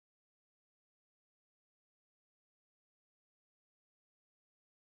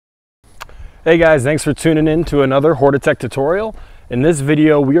Hey guys, thanks for tuning in to another Hortitech tutorial. In this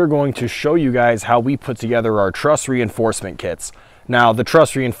video, we are going to show you guys how we put together our truss reinforcement kits. Now, the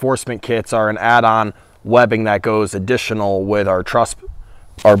truss reinforcement kits are an add-on webbing that goes additional with our truss,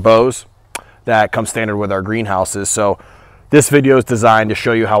 our bows that come standard with our greenhouses. So this video is designed to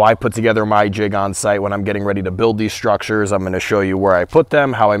show you how I put together my jig on site when I'm getting ready to build these structures. I'm going to show you where I put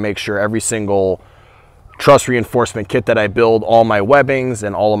them, how I make sure every single truss reinforcement kit that I build, all my webbings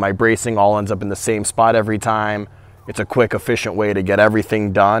and all of my bracing all ends up in the same spot every time. It's a quick, efficient way to get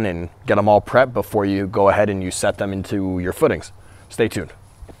everything done and get them all prepped before you go ahead and you set them into your footings. Stay tuned.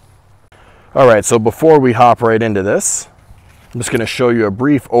 All right, so before we hop right into this, I'm just going to show you a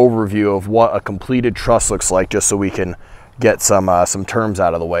brief overview of what a completed truss looks like, just so we can get some terms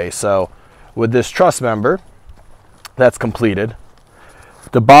out of the way. So with this truss member that's completed,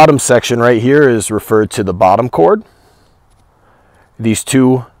 the bottom section right here is referred to the bottom cord. These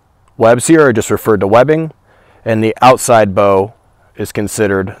two webs here are just referred to webbing, and the outside bow is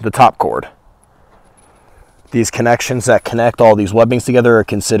considered the top cord. These connections that connect all these webbings together are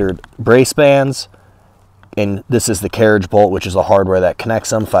considered brace bands, and this is the carriage bolt, which is the hardware that connects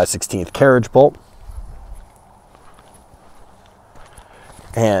them, 5/16 carriage bolt,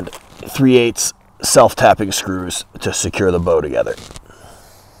 and 3/8 self-tapping screws to secure the bow together.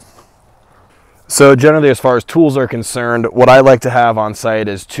 So generally, as far as tools are concerned, what I like to have on site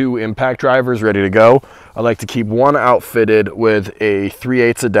is 2 impact drivers ready to go. I like to keep one outfitted with a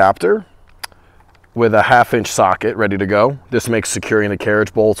 3/8 adapter with a 1/2-inch socket ready to go. This makes securing the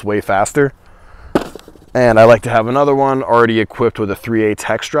carriage bolts way faster. And I like to have another one already equipped with a 3/8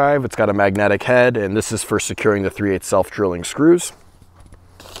 hex drive. It's got a magnetic head, and this is for securing the 3/8 self-drilling screws.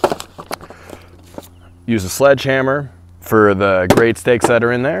 Use a sledgehammer for the grade stakes that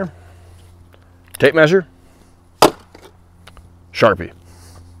are in there. Tape measure, Sharpie,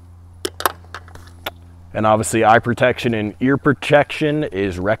 and obviously eye protection and ear protection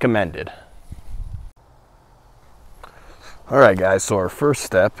is recommended. All right guys, so our first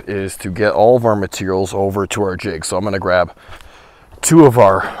step is to get all of our materials over to our jig. So I'm going to grab 2 of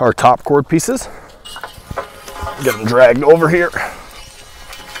our top cord pieces, get them dragged over here.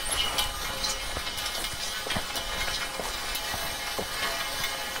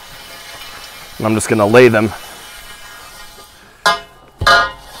 And I'm just going to lay them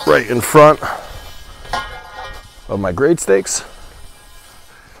right in front of my grade stakes.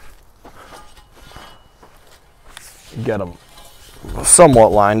 Get them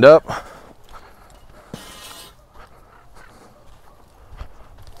somewhat lined up.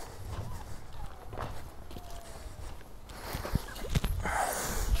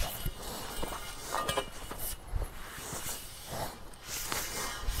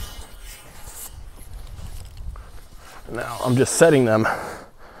 Now I'm just setting them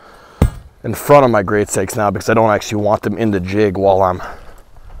in front of my grade stakes now, because I don't actually want them in the jig while I'm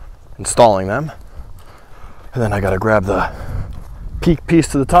installing them. And then I got to grab the peak piece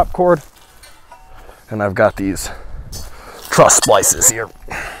to the top cord, and I've got these truss splices here.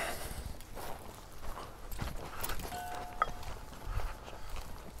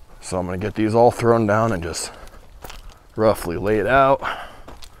 So I'm going to get these all thrown down and just roughly lay it out.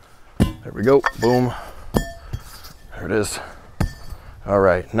 There we go, boom. There it is. All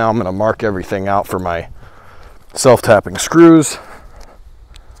right, now I'm going to mark everything out for my self-tapping screws.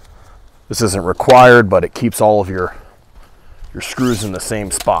 This isn't required, but it keeps all of your screws in the same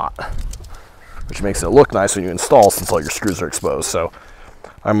spot, which makes it look nice when you install, since all your screws are exposed. So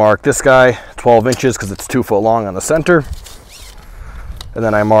I mark this guy 12 inches because it's 2 foot long on the center. And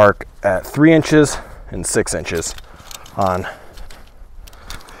then I mark at 3 inches and 6 inches on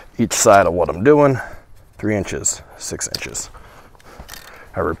each side of what I'm doing. 3 inches, 6 inches.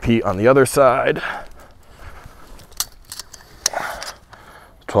 I repeat on the other side.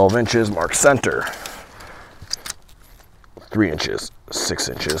 12 inches, mark center. 3 inches, 6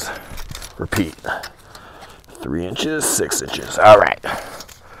 inches. Repeat. 3 inches, 6 inches. All right.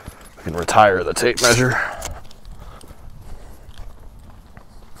 We can retire the tape measure.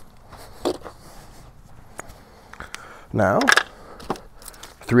 Now,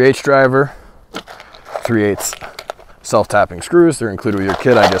 3/8 driver, 3/8 self-tapping screws. They're included with your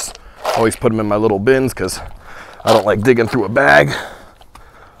kit. I just always put them in my little bins because I don't like digging through a bag.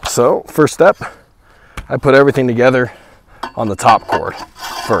 So first step, I put everything together on the top cord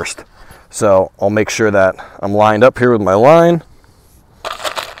first. So I'll make sure that I'm lined up here with my line.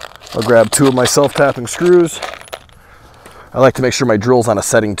 I'll grab 2 of my self-tapping screws. I like to make sure my drill's on a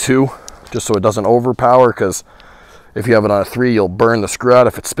setting 2, just so it doesn't overpower, because if you have it on a 3, you'll burn the screw out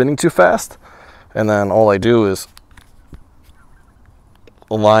if it's spinning too fast. And then all I do is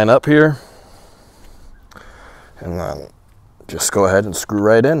line up here And then just go ahead and screw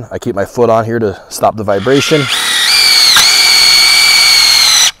right in. I keep my foot on here to stop the vibration.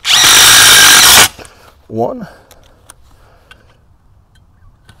 1.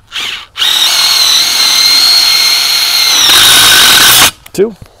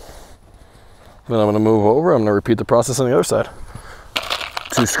 2. Then I'm going to move over. I'm going to repeat the process on the other side.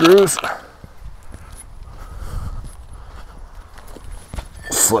 2 screws.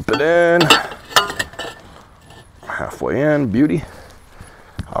 Slip it in. Halfway in. Beauty.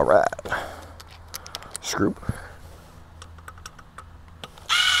 All right. Screw.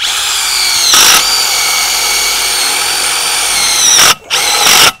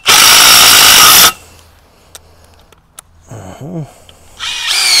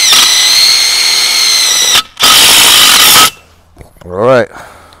 All right,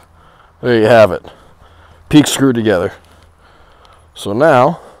 there you have it. Peak screwed together. So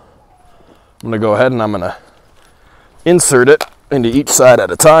now I'm going to go ahead and I'm going to insert it into each side at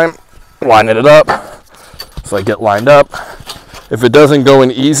a time, lining it up so I get lined up. If it doesn't go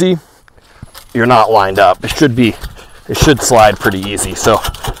in easy, you're not lined up. It should slide pretty easy. So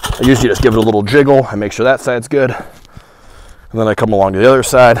I usually just give it a little jiggle and make sure that side's good. And then I come along to the other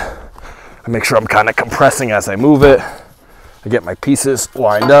side. I make sure I'm kind of compressing as I move it. I get my pieces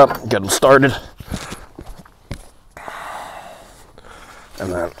lined up, get them started.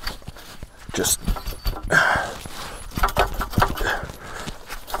 And then just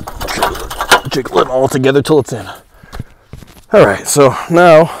jiggle it all together till it's in. All right, so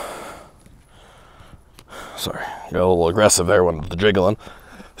now, sorry, got a little aggressive there with the jiggling.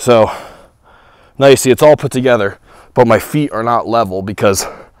 So now you see it's all put together, but my feet are not level because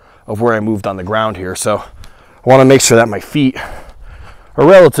of where I moved on the ground here. So I want to make sure that my feet are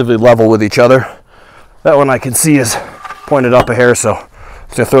relatively level with each other. That one I can see is pointed up a hair, so I'm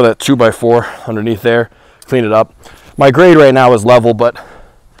just going to throw that 2x4 underneath there, clean it up. My grade right now is level, but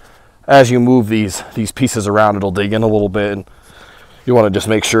as you move these pieces around, it'll dig in a little bit, and you want to just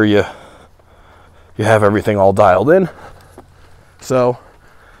make sure you have everything all dialed in. So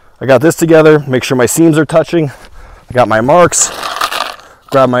I got this together, make sure my seams are touching. I got my marks,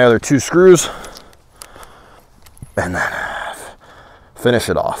 grab my other 2 screws, and then finish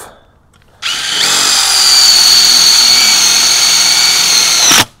it off.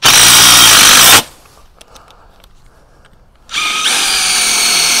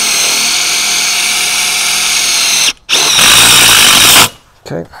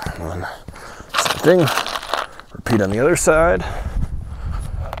 Okay, and same thing, repeat on the other side,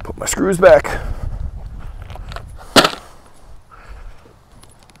 put my screws back.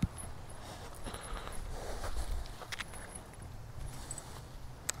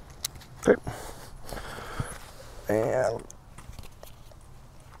 Okay, and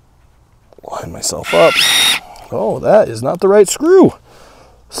line myself up. Oh, that is not the right screw.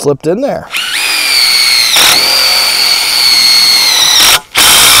 Slipped in there.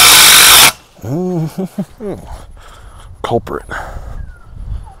 Culprit.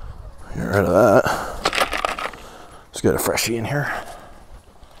 Get rid of that. Let's get a freshie in here.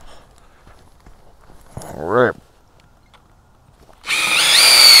 All right.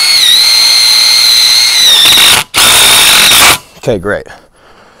 Okay, great.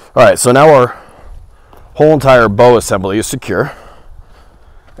 All right, so now our whole entire bow assembly is secure.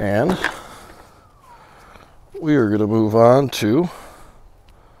 And we are going to move on to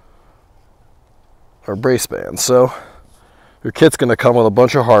our brace bands. So your kit's going to come with a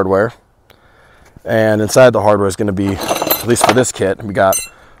bunch of hardware, and inside the hardware is going to be, at least for this kit, we got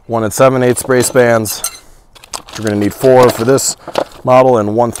 1 7/8 brace bands. We're going to need 4 for this model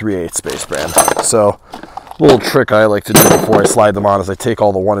and 1 3/8 brace band. So a little trick I like to do before I slide them on is I take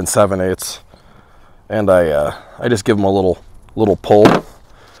all the 1 7/8 and I just give them a little pull. It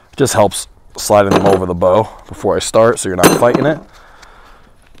just helps sliding them over the bow before I start, so you're not fighting it.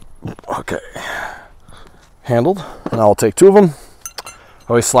 Okay, handled. And I'll take 2 of them. I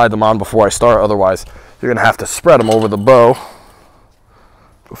always slide them on before I start, otherwise you're gonna have to spread them over the bow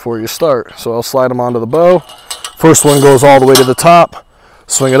before you start. So I'll slide them onto the bow. First one goes all the way to the top,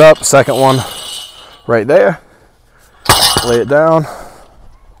 swing it up. Second one right there, lay it down.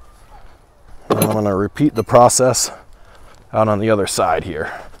 And I'm gonna repeat the process out on the other side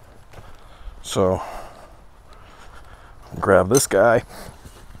here. So grab this guy,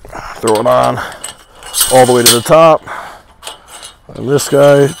 throw it on all the way to the top, and this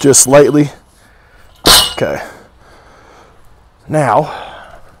guy just lightly. Okay, now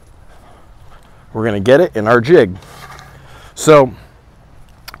we're gonna get it in our jig. So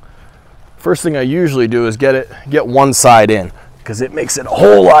first thing I usually do is get one side in, because it makes it a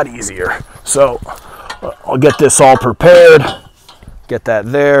whole lot easier. So I'll get this all prepared, get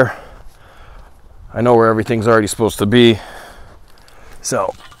that there. I know where everything's already supposed to be.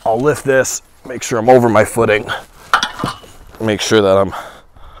 So I'll lift this, make sure I'm over my footing, make sure that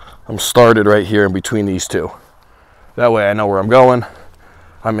I'm started right here in between these two. That way I know where I'm going.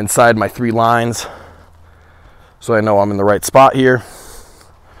 I'm inside my 3 lines, so I know I'm in the right spot here.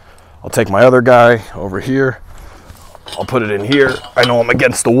 I'll take my other guy over here. I'll put it in here. I know I'm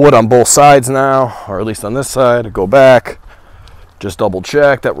against the wood on both sides now, or at least on this side. I go back, just double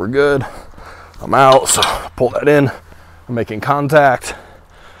check that we're good. I'm out, so pull that in. I'm making contact.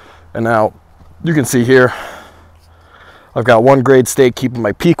 And now you can see here, I've got 1 grade stake keeping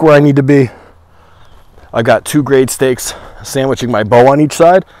my peak where I need to be. I've got 2 grade stakes sandwiching my bow on each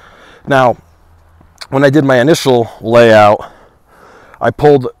side. Now, when I did my initial layout, I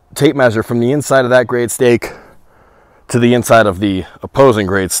pulled tape measure from the inside of that grade stake to the inside of the opposing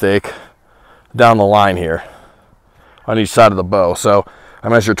grade stake down the line here on each side of the bow. So I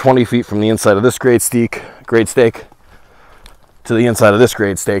measured 20 feet from the inside of this grade stake to the inside of this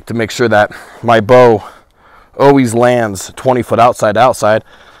grade stake to make sure that my bow always lands 20 foot outside to outside,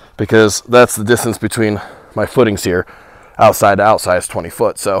 because that's the distance between my footings here. Outside to outside is 20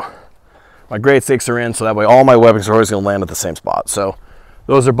 foot. So my grade stakes are in, so that way all my webbings are always going to land at the same spot. So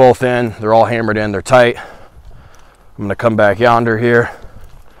those are both in. They're all hammered in. They're tight. I'm going to come back yonder here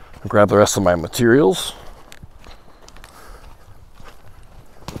and grab the rest of my materials.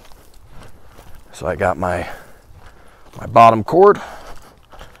 So I got my bottom cord,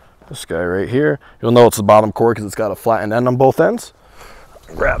 this guy right here. You'll know it's the bottom cord because it's got a flattened end on both ends.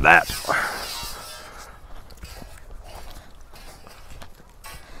 Grab that.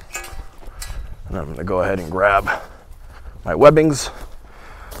 And I'm going to go ahead and grab my webbings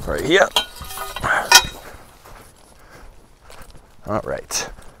right here. All right.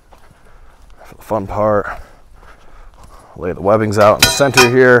 For the fun part, lay the webbings out in the center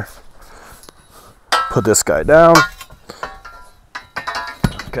here. Put this guy down.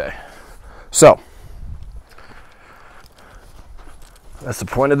 Okay, so that's the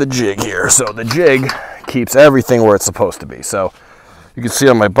point of the jig here. So the jig keeps everything where it's supposed to be. So you can see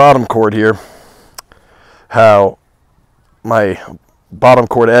on my bottom cord here how my bottom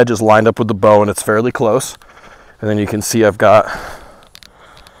cord edge is lined up with the bow and it's fairly close. And then you can see I've got,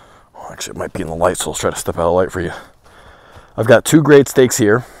 well, actually it might be in the light, so I'll try to step out of the light for you. I've got 2 grade stakes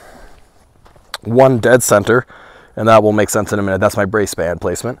here, 1 dead center, and that will make sense in a minute. That's my brace band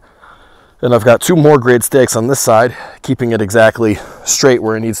placement. And I've got 2 more grade stakes on this side, keeping it exactly straight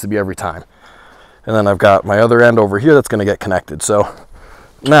where it needs to be every time. And then I've got my other end over here that's going to get connected. So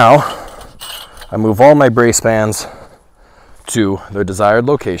now I move all my brace bands to their desired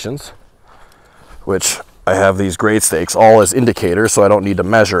locations, which I have these grade stakes all as indicators, so I don't need to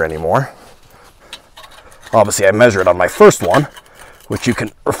measure anymore. Obviously I measured on my first one, which you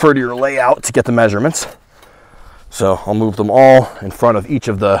can refer to your layout to get the measurements. So I'll move them all in front of each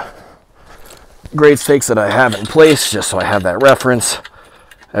of the grade stakes that I have in place, just so I have that reference.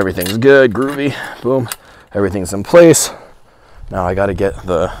 Everything's good, groovy, boom, everything's in place. Now I got to get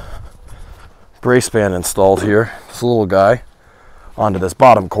the brace band installed here, this little guy, onto this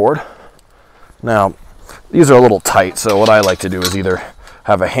bottom cord. Now, these are a little tight, so what I like to do is either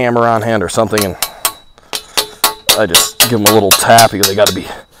have a hammer on hand or something, and I just give them a little tap because they got to be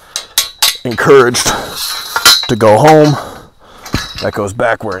encouraged to go home. That goes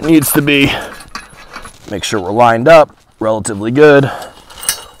back where it needs to be. Make sure we're lined up relatively good.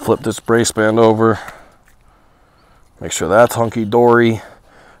 Flip this brace band over. Make sure that's hunky-dory.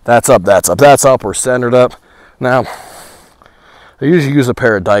 That's up, that's up, that's up. We're centered up. Now, I usually use a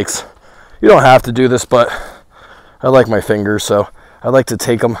pair of dikes. You don't have to do this, but I like my fingers, so I like to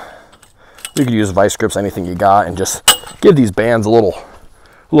take them. You could use vice grips, anything you got, and just give these bands a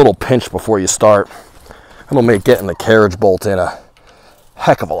little pinch before you start. It'll make getting the carriage bolt in a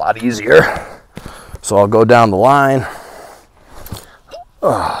heck of a lot easier. So I'll go down the line.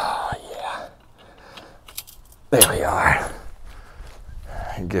 Oh, yeah. There we are.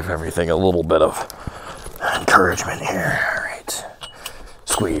 And give everything a little bit of encouragement here. All right.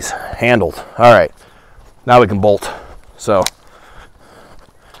 Squeeze. Handled. All right. Now we can bolt. So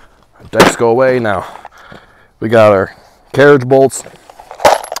decks go away. Now we got our carriage bolts.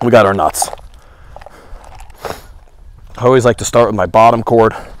 We got our nuts. I always like to start with my bottom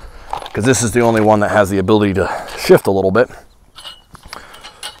cord because this is the only one that has the ability to shift a little bit.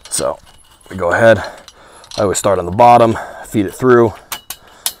 So we go ahead. I always start on the bottom, feed it through.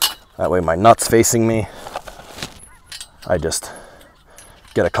 That way my nut's facing me. I just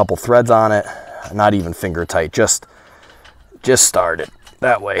get a couple threads on it, not even finger tight, just start it.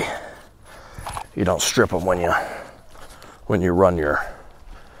 That way you don't strip them when you run your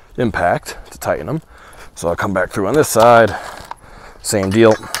impact to tighten them. So I'll come back through on this side, same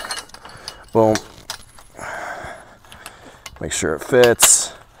deal, boom, make sure it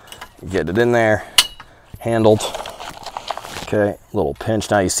fits, get it in there, handled. Okay, little pinch.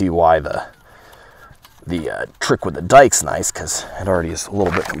 Now you see why the trick with the dike's nice, because it already is a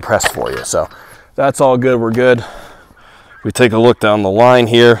little bit compressed for you. So that's all good, we're good. We take a look down the line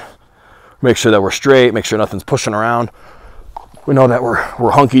here, make sure that we're straight, make sure nothing's pushing around. We know that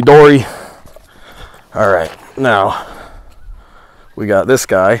we're hunky-dory. All right, now we got this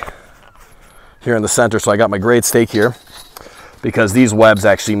guy here in the center. So I got my grade stake here because these webs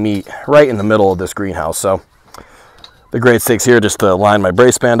actually meet right in the middle of this greenhouse. So the grade stakes here just to line my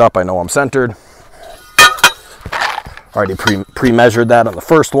brace band up. I know I'm centered. Already pre-measured that on the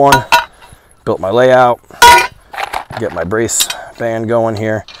first one. Built my layout. Get my brace band going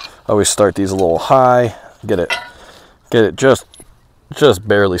here. Always start these a little high. Get it just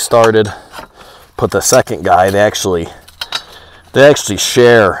barely started. Put the second guy. They actually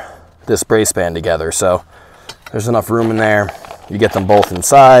share this brace band together. So there's enough room in there. You get them both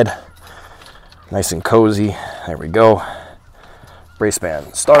inside. Nice and cozy. There we go. Brace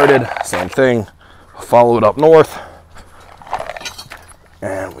band started. Same thing. Follow it up north.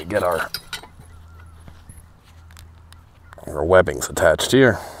 And we get our webbings attached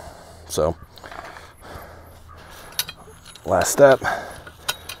here. So last step.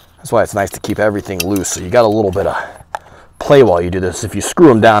 That's why it's nice to keep everything loose. So you got a little bit of play while you do this. If you screw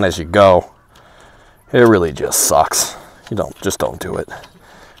them down as you go, it really just sucks. Just don't do it.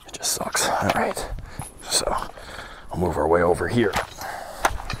 It just sucks. All right. So we'll move our way over here.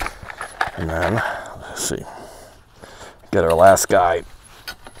 And then, let's see, get our last guy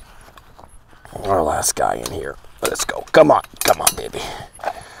in here. Let's go. Come on, baby.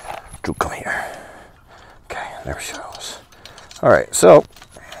 Drew, come here. Okay, there she goes. All right, so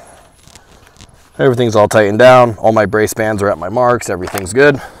everything's all tightened down. All my brace bands are at my marks. Everything's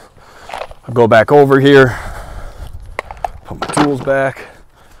good. I'll go back over here, put my tools back.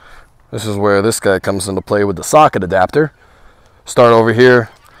 This is where this guy comes into play with the socket adapter. Start over here.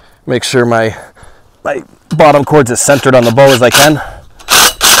 Make sure my bottom cord's as centered on the bow as I can.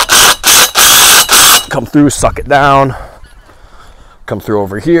 Come through, suck it down. Come through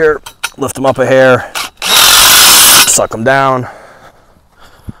over here, lift them up a hair, suck them down.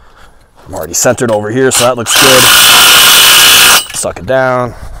 I'm already centered over here, so that looks good. Suck it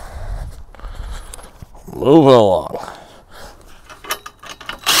down. Move it along.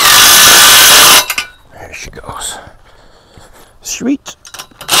 There she goes. Sweet.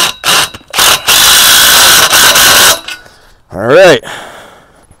 All right.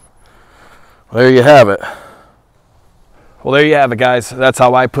 There you have it. Well, there you have it, guys. That's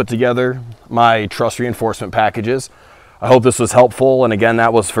how I put together my truss reinforcement packages. I hope this was helpful. And again,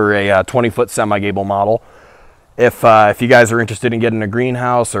 that was for a 20-foot semi-gable model. If you guys are interested in getting a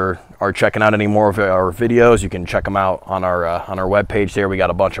greenhouse or are checking out any more of our videos, you can check them out on our webpage there. We got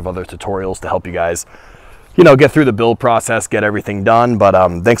a bunch of other tutorials to help you guys, get through the build process, get everything done. But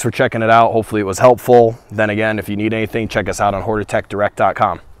thanks for checking it out. Hopefully it was helpful. Then again, if you need anything, check us out on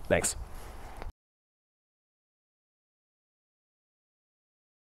HortitechDirect.com. Thanks.